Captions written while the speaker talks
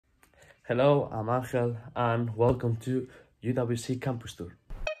Hello, I'm Angel and welcome to UWC campus tour.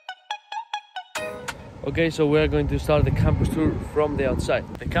 Okay, so we're going to start the campus tour from the outside.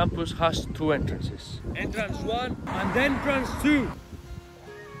 The campus has two entrances. Entrance 1 and entrance 2.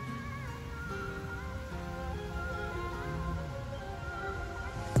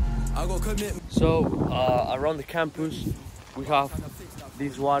 So around the campus we have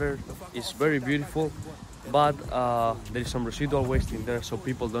this water. It's very beautiful, but there is some residual waste in there, so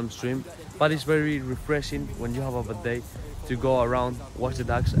people don't swim. But it's very refreshing when you have a bad day to go around, watch the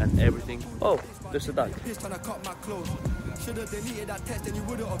ducks and everything. Oh, there's a duck.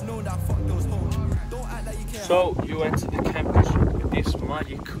 So you enter the campus with this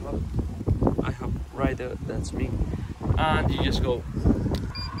magic cup. I have right there, that's me. And you just go.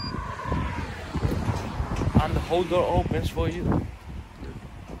 And the whole door opens for you.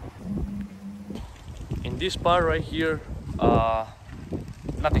 In this part right here,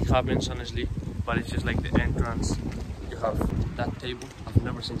 nothing happens honestly, but it's just like the entrance. You have that table. I've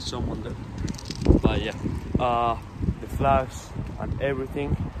never seen someone there, but yeah, the flags and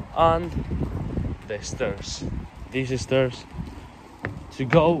everything, and the stairs. These stairs to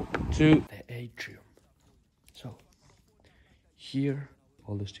go to the atrium. So here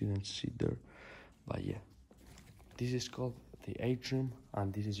all the students sit there, but yeah, this is called the atrium,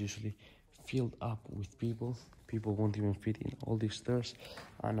 and this is usually filled up with people. People won't even fit in all these stairs,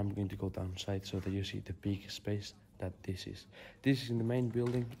 and I'm going to go downside so that you see the big space that this is. This is in the main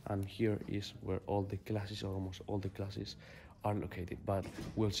building, and here is where all the classes, or almost all the classes, are located, but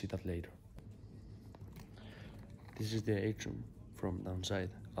we'll see that later. This is the atrium from downside.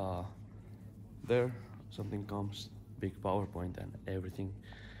 There something comes, big PowerPoint and everything.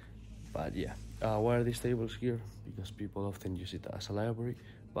 But yeah, why are these tables here? Because people often use it as a library,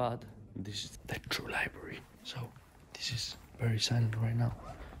 but this is the true library. So this is very silent right now.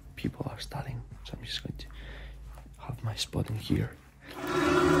 People are studying, so I'm just going to have my spot in here,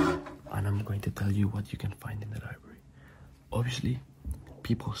 and I'm going to tell you what you can find in the library. Obviously,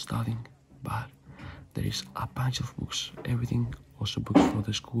 people studying, but there is a bunch of books, everything, also books for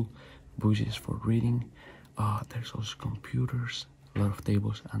the school, books is for reading. There's also computers, a lot of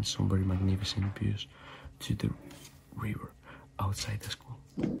tables, and some very magnificent views to the river outside the school.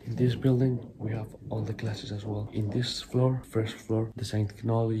 In this building we have all the classes as well. In this floor, first floor, design,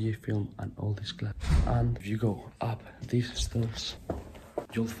 technology, film, and all these classes. And if you go up these stairs,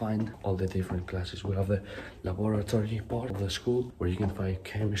 you'll find all the different classes. We have the laboratory part of the school where you can find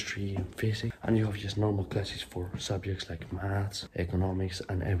chemistry and physics, and you have just normal classes for subjects like maths, economics,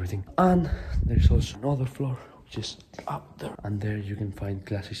 and everything. And there's also another floor which is up there, and there you can find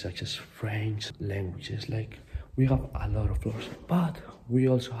classes such as French, languages. Like, we have a lot of floors, but we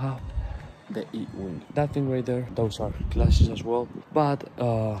also have the E-wing. That thing right there, those are classes as well, but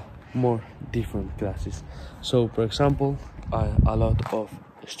more different classes. So for example, a lot of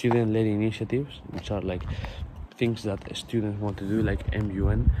student-led initiatives, which are like things that students want to do, like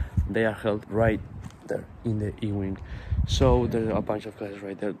MUN, they are held right there in the E-wing. So there are a bunch of classes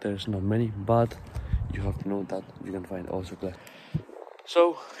right there. There's not many, but you have to know that you can find also classes.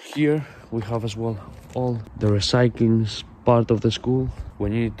 So here we have as well all the recycling part of the school.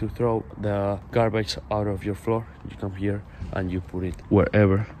 When you need to throw the garbage out of your floor, you come here and you put it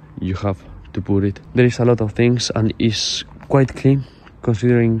wherever you have to put it. There is a lot of things, and it's quite clean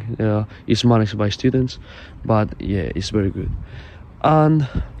considering it's managed by students, but yeah, it's very good. And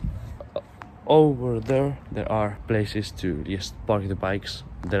over there are places to just park the bikes.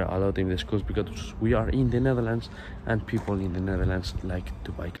 There are a lot in the schools because we are in the Netherlands and people in the Netherlands like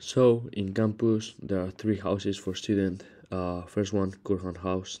to bike. So in campus there are 3 houses for students. First one, Kurhan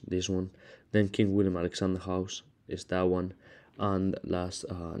House, this one. Then King William Alexander House is that one. And last,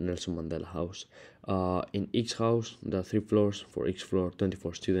 Nelson Mandela House. In each house there are 3 floors. For each floor,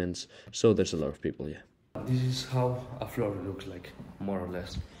 24 students. So there's a lot of people, yeah. This is how a floor looks like, more or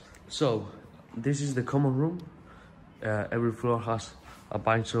less. So this is the common room. Every floor has a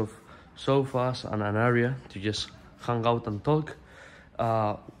bunch of sofas and an area to just hang out and talk.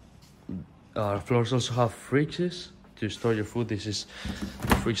 Our floors also have fridges to store your food. This is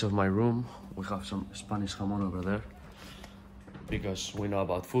the fridge of my room. We have some Spanish jamon over there because we know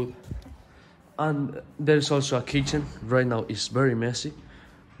about food. And there's also a kitchen. Right now it's very messy,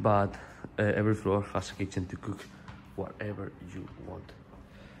 but every floor has a kitchen to cook whatever you want.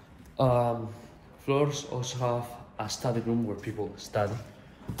 Floors also have a study room where people study.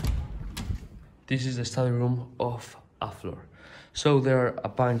 This is the study room of a floor. So there are a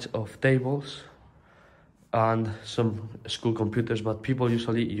bunch of tables and some school computers, but people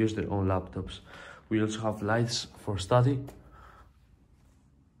usually use their own laptops. We also have lights for study.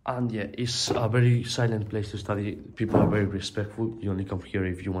 And yeah, it's a very silent place to study. People are very respectful. You only come here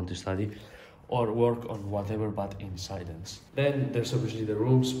if you want to study or work on whatever, but in silence. Then there's obviously the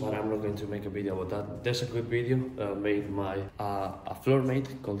rooms, but I'm not going to make a video about that. There's a good video made by a floor mate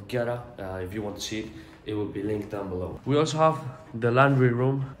called Kiara. If you want to see it, it will be linked down below. We also have the laundry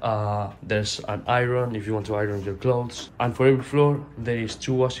room. There's an iron if you want to iron your clothes. And for every floor, there is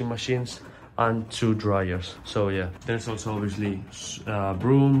 2 washing machines and 2 dryers. So yeah, there's also obviously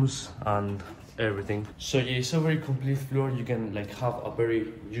brooms and everything. So yeah, it's a very complete floor. You can like have a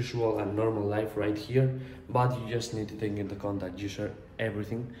very usual and normal life right here, but you just need to take into account that you share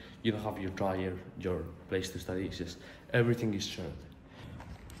everything. You don't have your dryer, your place to study. It's just everything is shared.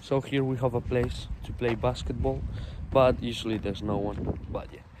 So here we have a place to play basketball, but usually there's no one. But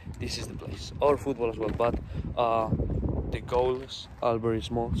yeah, this is the place. Or football as well, but the goals are very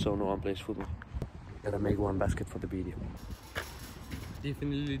small, so no one plays football. Gotta make 1 basket for the video.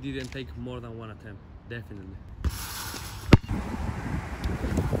 Definitely didn't take more than 1 attempt, definitely.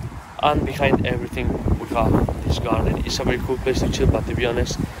 And behind everything we have this garden. It's a very cool place to chill, but to be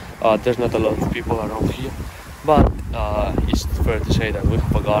honest, there's not a lot of people around here. But it's fair to say that we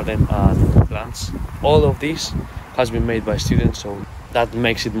have a garden and plants. All of this has been made by students, so that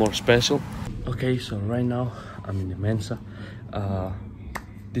makes it more special. Okay, so right now I'm in the Mensa.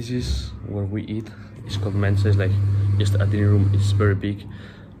 This is where we eat. It's called Mensa. It's like just a dinner room. It's very big,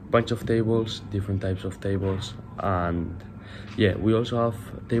 bunch of tables, different types of tables, and yeah, we also have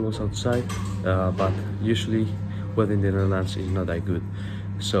tables outside, but usually weather in the Netherlands is not that good,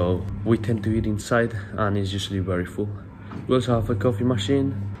 so we tend to eat inside, and it's usually very full. We also have a coffee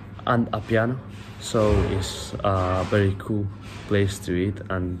machine and a piano, so it's a very cool place to eat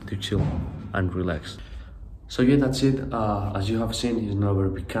and to chill and relax. So yeah, that's it. As you have seen, it's not a very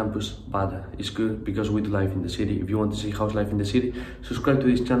big campus, but it's good because we do life in the city. If you want to see how's life in the city, subscribe to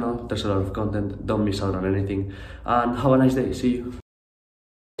this channel. There's a lot of content. Don't miss out on anything. And have a nice day. See you.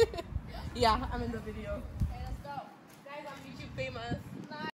 Yeah, I'm in the video. Okay, let's go. Guys, I'm YouTube famous.